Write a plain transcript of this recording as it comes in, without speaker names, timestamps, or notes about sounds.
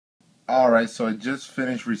Alright, so I just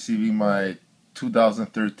finished receiving my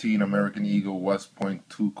 2013 American Eagle West Point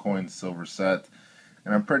 2-coin silver set,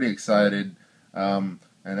 and I'm pretty excited, and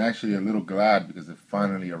actually a little glad because it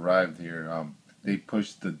finally arrived here. They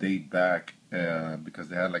pushed the date back because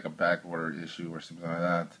they had like a back order issue or something like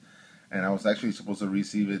that, and I was actually supposed to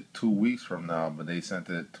receive it 2 weeks from now, but they sent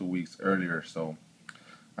it 2 weeks earlier, so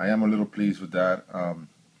I am a little pleased with that.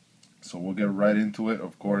 So we'll get right into it.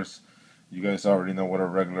 Of course, you guys already know what a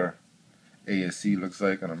regular ASC looks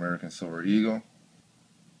like, an American Silver Eagle,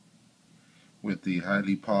 with the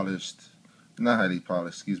highly polished, not highly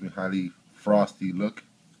polished, excuse me, highly frosty look.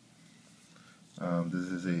 This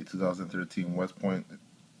is a 2013 West Point,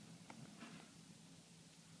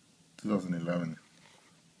 2011.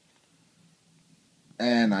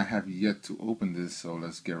 And I have yet to open this, so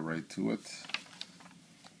let's get right to it.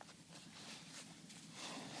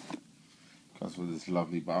 Comes with this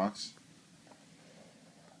lovely box.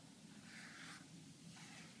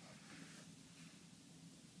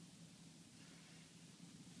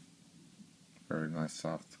 Very nice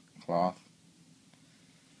soft cloth.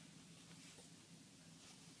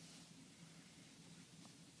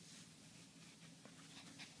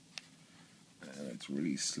 And it's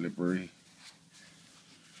really slippery.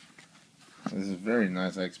 This is very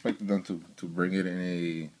nice. I expected them to bring it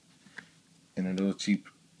in a little cheap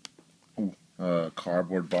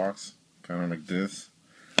cardboard box, kind of like this.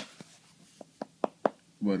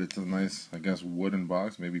 But it's a nice, I guess, wooden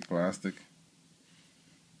box, maybe plastic.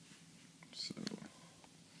 So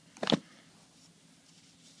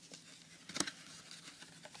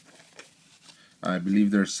I believe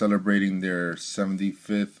they're celebrating their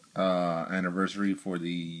 75th anniversary for the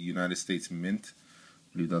United States Mint. I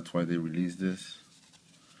believe that's why they released this.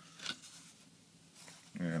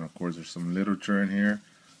 And of course, there's some literature in here.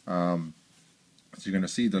 As you're going to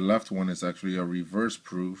see, the left one is actually a reverse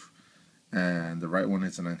proof, and the right one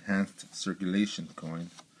is an enhanced circulation coin.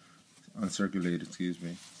 Uncirculated, excuse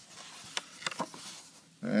me.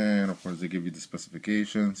 And of course, they give you the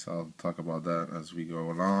specifications. I'll talk about that as we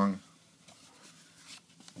go along.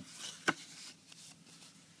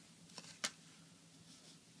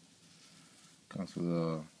 Comes with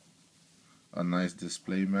a nice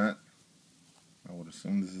display mat. I would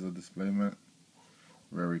assume this is a display mat.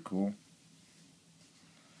 Very cool.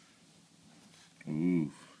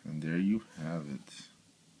 Ooh, and there you have it.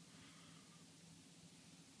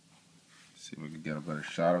 See if we can get a better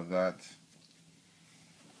shot of that.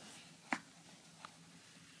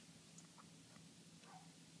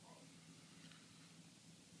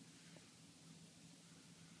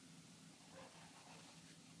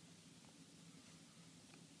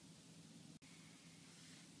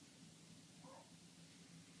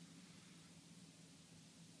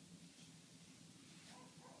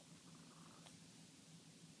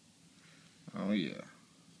 Oh yeah,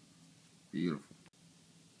 beautiful.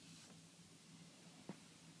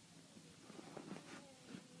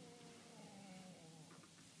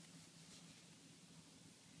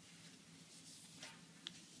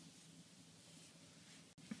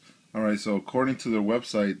 Alright, so according to their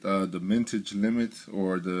website, the mintage limit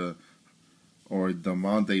or the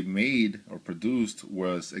amount they made or produced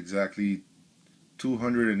was exactly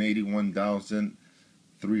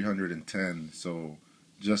 281,310. So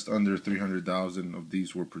just under 300,000 of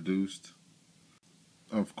these were produced.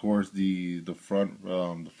 Of course, the front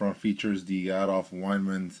features the Adolf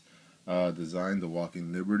Weinman's design, the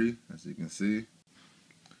Walking Liberty, as you can see,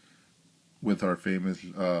 with our famous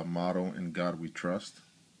motto, "In God We Trust."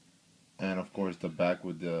 And of course, the back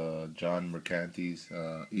with the John Mercanti's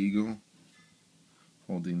eagle,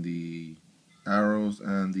 holding the arrows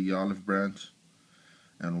and the olive branch.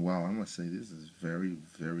 And wow, I must say this is very,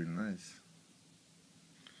 very nice.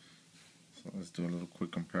 So let's do a little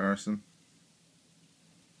quick comparison.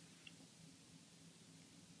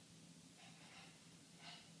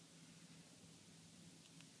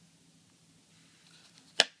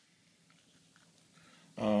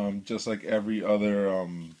 Just like every other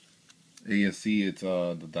ASC, it's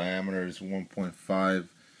the diameter is 1.5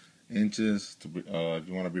 inches. If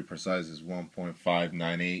you want to be precise, is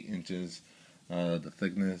 1.598 inches. The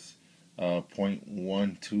thickness,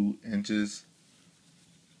 0.12 inches.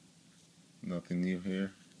 Nothing new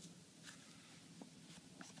here.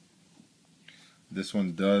 This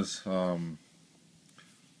one does.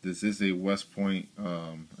 This is a West Point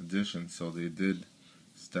edition, so they did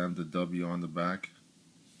stamp the W on the back.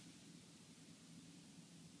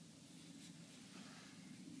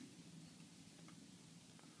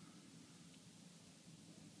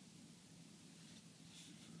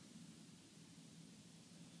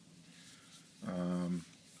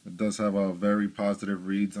 does have a very positive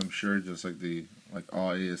reads, I'm sure, just like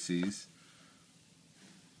all ASCs.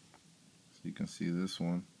 So you can see this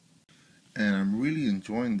one, and I'm really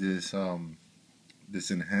enjoying this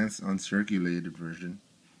enhanced uncirculated version.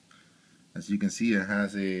 As you can see, it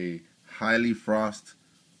has a highly frost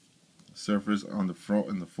surface on the front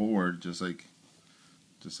and the forward, just like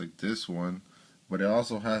this one, but it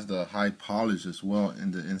also has the high polish as well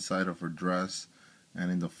in the inside of her dress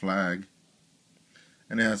and in the flag,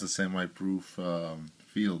 and it has a semi-proof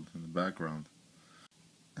field in the background,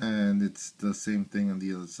 and it's the same thing on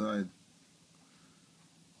the other side,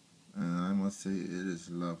 and I must say it is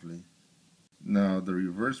lovely. Now the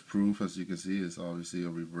reverse proof, as you can see, is obviously a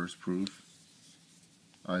reverse proof.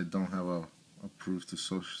 I don't have a proof to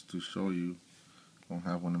show you. Don't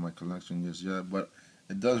have one in my collection just yet, but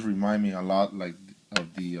it does remind me a lot like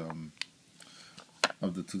of the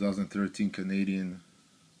 2013 Canadian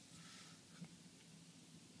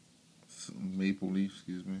maple leaf,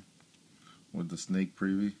 excuse me, with the snake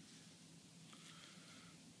privy.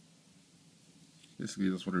 Basically,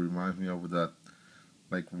 that's what it reminds me of, with that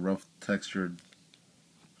like rough textured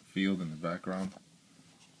field in the background,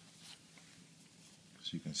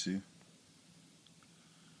 as you can see.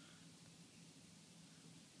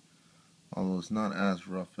 Although it's not as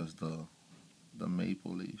rough as the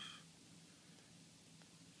maple leaf.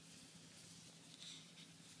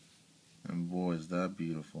 And boy, is that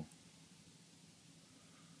beautiful.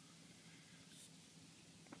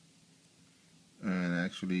 And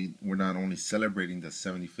actually, we're not only celebrating the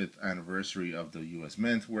 75th anniversary of the U.S.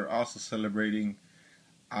 Mint, we're also celebrating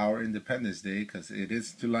our Independence Day, because it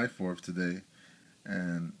is July 4th today.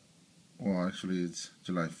 And, well, actually, it's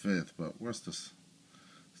July 5th, but where's this?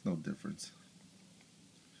 It's no difference.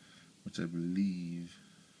 Which I believe...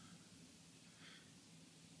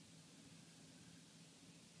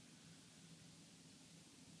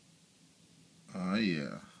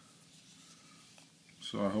 yeah.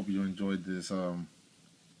 So I hope you enjoyed this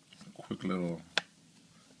quick little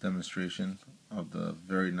demonstration of the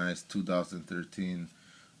very nice 2013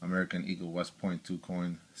 American Eagle West Point 2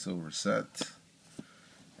 coin silver set.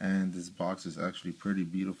 And this box is actually pretty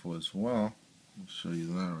beautiful as well. I'll show you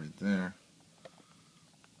that right there.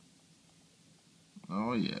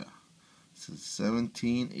 Oh yeah, this is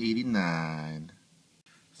 1789.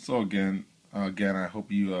 So again, I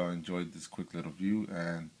hope you enjoyed this quick little view,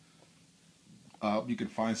 and you can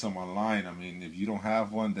find some online. I mean, if you don't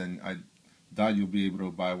have one, then I doubt you'll be able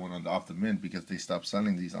to buy one off the mint, because they stopped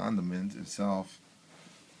selling these on the mint itself.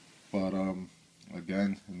 But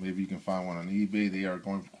again, maybe you can find one on eBay. They are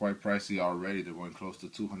going quite pricey already. They're going close to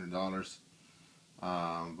 $200.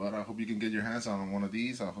 But I hope you can get your hands on one of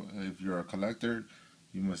these. If you're a collector,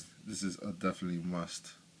 you must. This is a definitely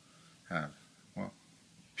must have. Well,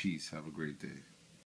 peace. Have a great day.